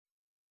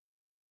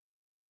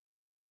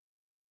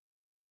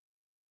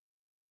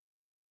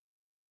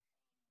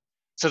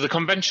So the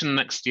convention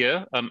next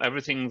year,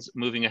 everything's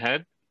moving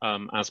ahead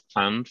as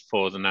planned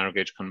for the Narrow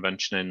Gauge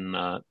Convention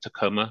in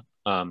Tacoma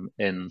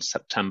in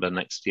September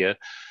next year.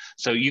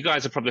 So you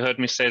guys have probably heard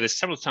me say this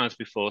several times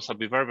before, so I'll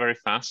be very, very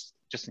fast,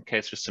 just in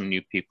case there's some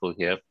new people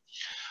here.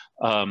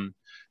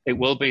 It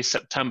will be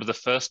September the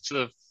 1st to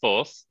the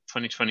 4th,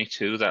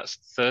 2022. That's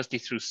Thursday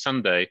through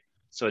Sunday,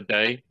 so a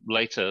day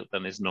later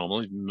than is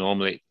normal.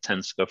 Normally it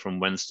tends to go from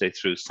Wednesday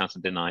through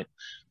Saturday night.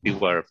 Be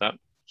aware of that.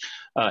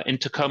 In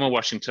Tacoma,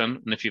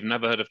 Washington, and if you've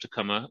never heard of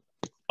Tacoma,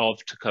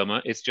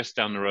 it's just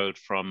down the road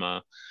from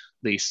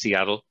the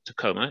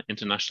Seattle-Tacoma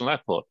International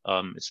Airport.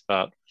 It's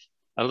about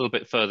a little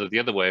bit further the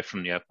other way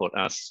from the airport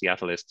as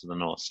Seattle is to the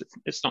north.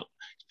 It's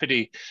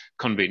pretty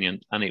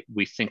convenient, and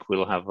we think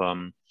we'll have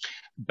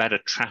better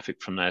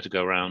traffic from there to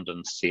go around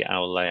and see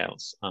our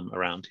layouts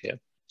around here.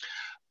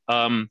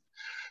 So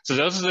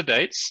those are the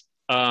dates.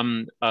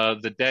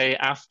 The day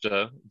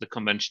after the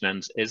convention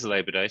ends is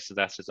Labor Day, so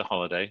that is a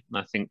holiday,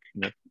 and I think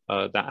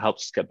that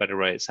helps us get better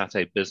rates at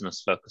a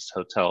business-focused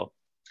hotel.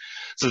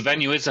 So the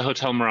venue is the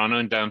Hotel Murano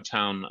in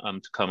downtown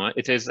Tacoma.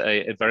 It is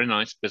a very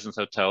nice business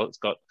hotel. It's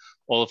got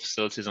all the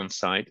facilities on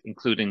site,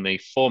 including the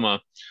former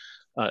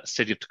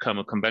City of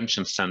Tacoma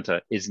Convention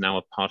Center is now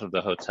a part of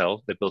the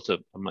hotel. They built a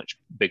much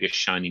bigger,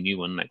 shiny new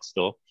one next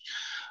door.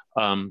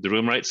 The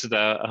room rates are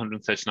there,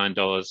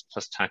 $139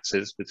 plus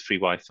taxes with free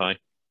Wi-Fi.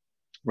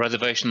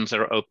 Reservations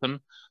are open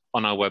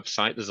on our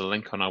website. There's a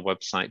link on our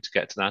website to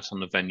get to that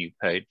on the venue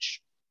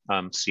page,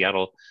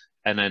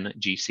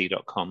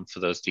 SeattleNNGC.com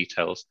for those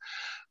details.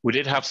 We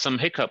did have some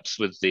hiccups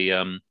with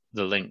the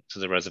link to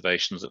the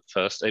reservations at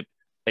first. A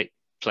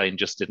plane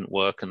just didn't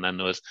work, and then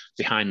there was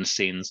behind the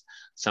scenes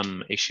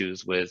some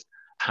issues with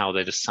how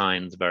they'd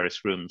assigned the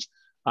various rooms.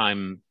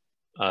 I'm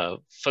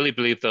fully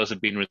believe those have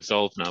been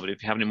resolved now, but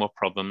if you have any more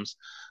problems,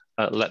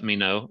 let me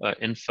know,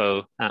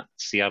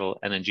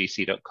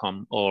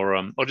 info@SeattleNNGC.com,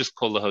 or just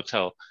call the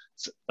hotel.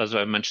 As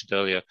I mentioned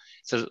earlier,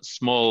 it's a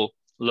small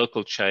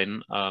local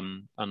chain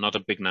and not a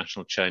big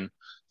national chain. In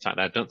fact,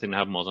 I don't think they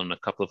have more than a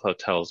couple of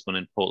hotels, one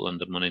in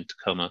Portland and one in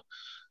Tacoma.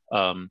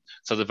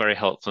 So they're very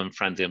helpful and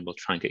friendly, and we'll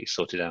try and get you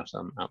sorted out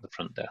at the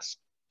front desk.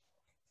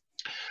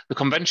 The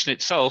convention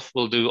itself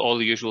will do all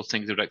the usual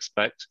things you'd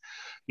expect.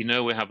 We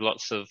have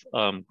lots of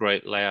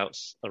great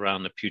layouts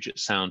around the Puget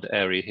Sound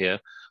area here.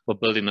 We're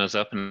building those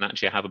up, and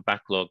actually I have a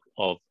backlog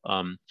of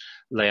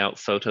layout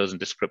photos and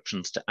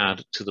descriptions to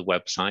add to the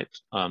website,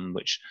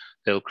 which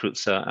Dale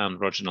Kreutzer and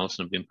Roger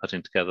Nelson have been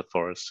putting together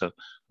for us. So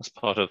that's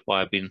part of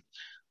why I've been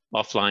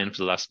offline for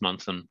the last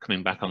month and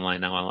coming back online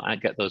now. I'll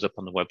get those up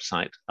on the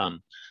website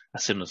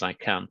as soon as I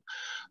can.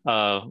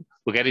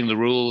 We're getting the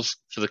rules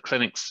for the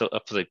clinics, for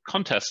the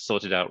contest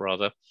sorted out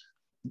rather.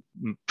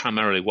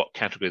 Primarily what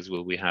categories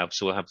will we have,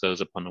 so we'll have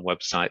those up on the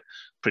website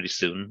pretty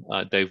soon.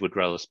 Dave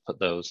Woodrell has put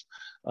those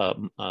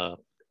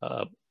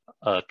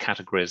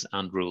categories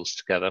and rules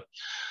together.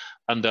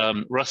 And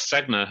Russ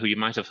Segner, who you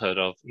might have heard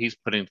of, he's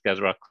putting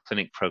together our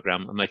clinic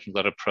program and making a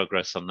lot of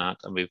progress on that,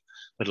 and we've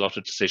made a lot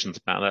of decisions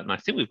about that, and I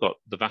think we've got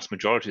the vast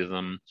majority of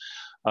them,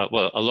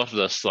 well, a lot of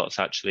those slots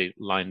actually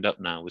lined up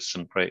now with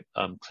some great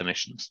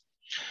clinicians.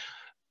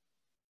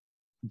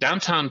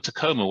 Downtown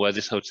Tacoma, where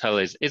this hotel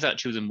is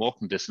actually within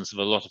walking distance of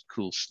a lot of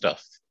cool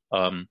stuff.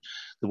 The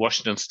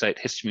Washington State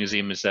History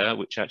Museum is there,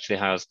 which actually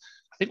has,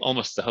 I think,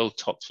 almost the whole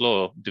top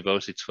floor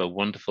devoted to a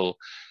wonderful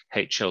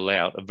HO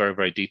layout, a very,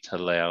 very detailed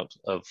layout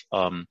of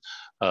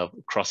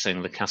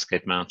crossing the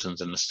Cascade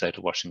Mountains in the state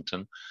of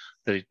Washington.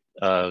 The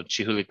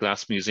Chihuly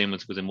Glass Museum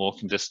is within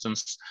walking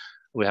distance.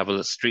 We have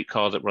a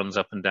streetcar that runs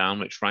up and down,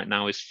 which right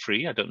now is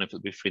free. I don't know if it'll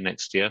be free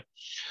next year.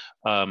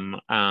 And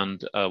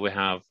we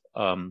have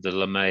the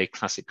LeMay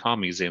Classic Car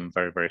Museum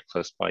very, very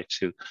close by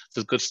too.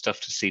 There's good stuff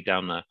to see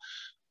down there.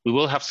 We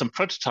will have some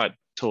prototype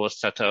tours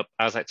set up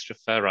as extra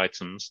fare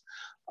items.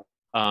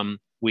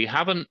 We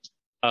haven't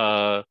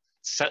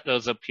set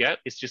those up yet.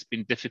 It's just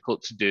been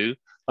difficult to do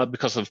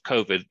because of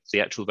COVID. The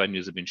actual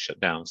venues have been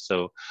shut down.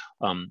 So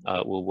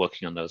we're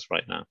working on those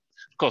right now.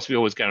 Of course, we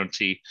always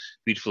guarantee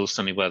beautiful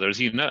sunny weather. As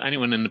you know,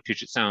 anyone in the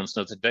Puget Sound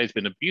knows today's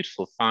been a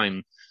beautiful,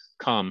 fine,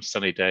 calm,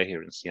 sunny day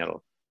here in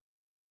Seattle.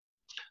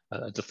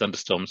 The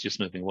thunderstorm's just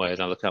moving away as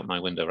I look out my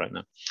window right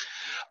now.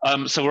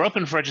 So we're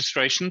open for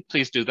registration.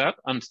 Please do that.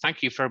 And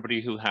thank you for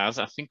everybody who has.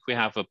 I think we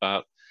have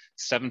about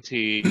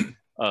 70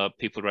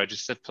 people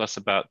registered, plus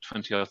about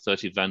 20 or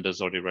 30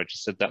 vendors already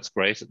registered. That's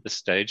great at this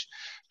stage.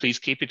 Please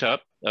keep it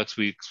up, because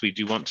we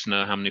do want to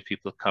know how many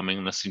people are coming,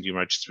 and as soon as you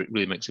register, it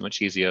really makes it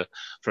much easier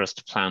for us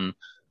to plan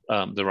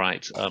the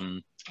right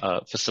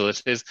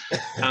facilities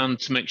and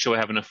to make sure we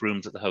have enough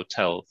rooms at the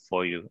hotel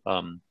for you.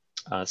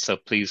 So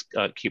please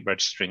keep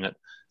registering at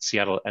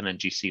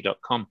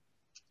SeattleNNGC.com.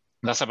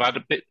 That's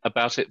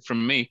about it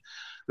from me.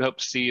 We hope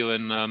to see you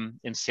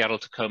in Seattle,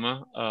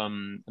 Tacoma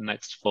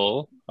next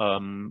fall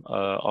on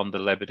the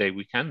Labor Day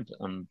weekend.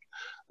 And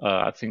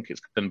I think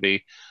it's going to be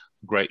a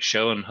great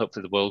show, and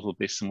hopefully the world will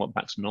be somewhat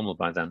back to normal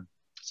by then.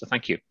 So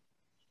thank you.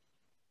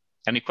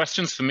 Any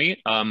questions for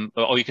me?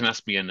 Or you can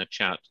ask me in the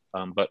chat,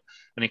 but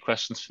any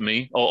questions for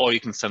me? Or you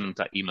can send them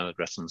to that email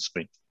address on the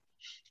screen.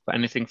 But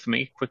anything for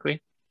me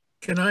quickly?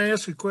 Can I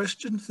ask a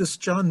question? This is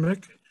John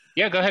Mick.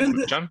 Yeah, go ahead,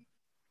 John.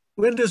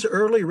 When does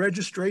early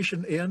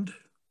registration end?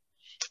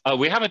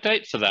 We have a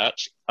date for that,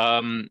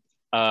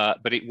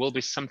 but it will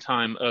be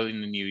sometime early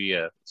in the new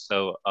year.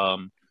 So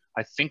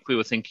I think we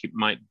were thinking it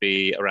might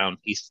be around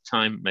Easter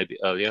time, maybe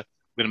earlier.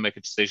 We're going to make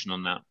a decision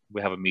on that.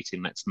 We have a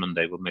meeting next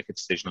Monday. We'll make a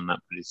decision on that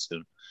pretty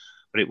soon.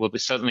 But it will be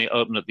certainly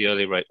open at the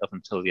early rate up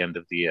until the end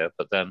of the year.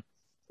 But then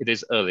it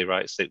is early,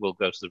 right? So it will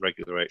go to the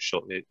regular rate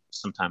shortly,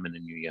 sometime in the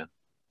new year.